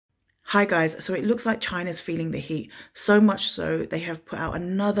Hi guys, so it looks like China's feeling the heat, so much so they have put out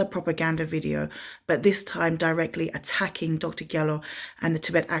another propaganda video, but this time directly attacking Dr. Gyalo and the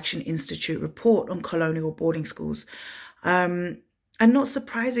Tibet Action Institute report on colonial boarding schools. And not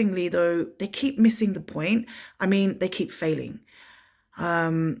surprisingly though, they keep missing the point. I mean, they keep failing.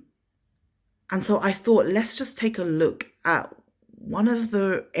 And so I thought, let's just take a look at one of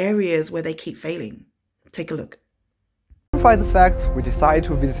the areas where they keep failing. Take a look. To verify the facts, we decided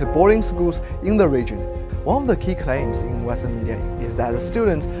to visit boarding schools in the region. One of the key claims in Western media is that the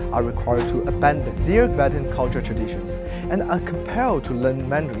students are required to abandon their Tibetan cultural traditions and are compelled to learn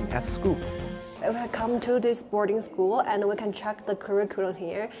Mandarin at school. We have come to this boarding school and we can check the curriculum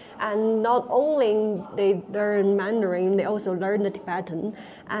here, and not only they learn Mandarin, they also learn the Tibetan,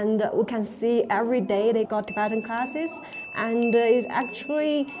 and we can see every day they got Tibetan classes, and it's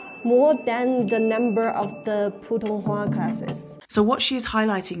actually more than the number of the Putonghua classes. So what she is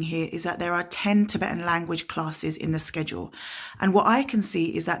highlighting here is that there are 10 Tibetan language classes in the schedule. And what I can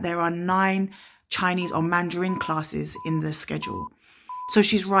see is that there are 9 Chinese or Mandarin classes in the schedule. So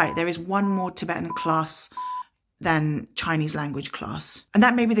she's right, there is one more Tibetan class than Chinese language class. And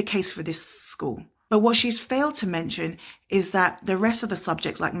that may be the case for this school. But what she's failed to mention is that the rest of the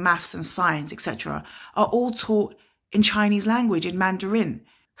subjects like maths and science, etc., are all taught in Chinese language, in Mandarin.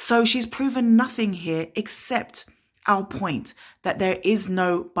 So she's proven nothing here except our point that there is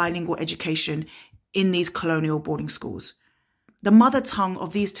no bilingual education in these colonial boarding schools. The mother tongue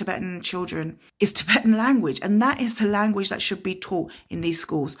of these Tibetan children is Tibetan language, and that is the language that should be taught in these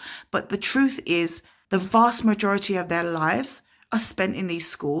schools. But the truth is, the vast majority of their lives are spent in these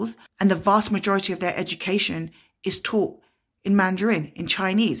schools, and the vast majority of their education is taught in Mandarin, in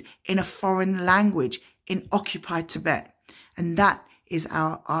Chinese, in a foreign language, in occupied Tibet. And that is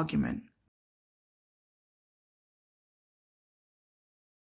our argument.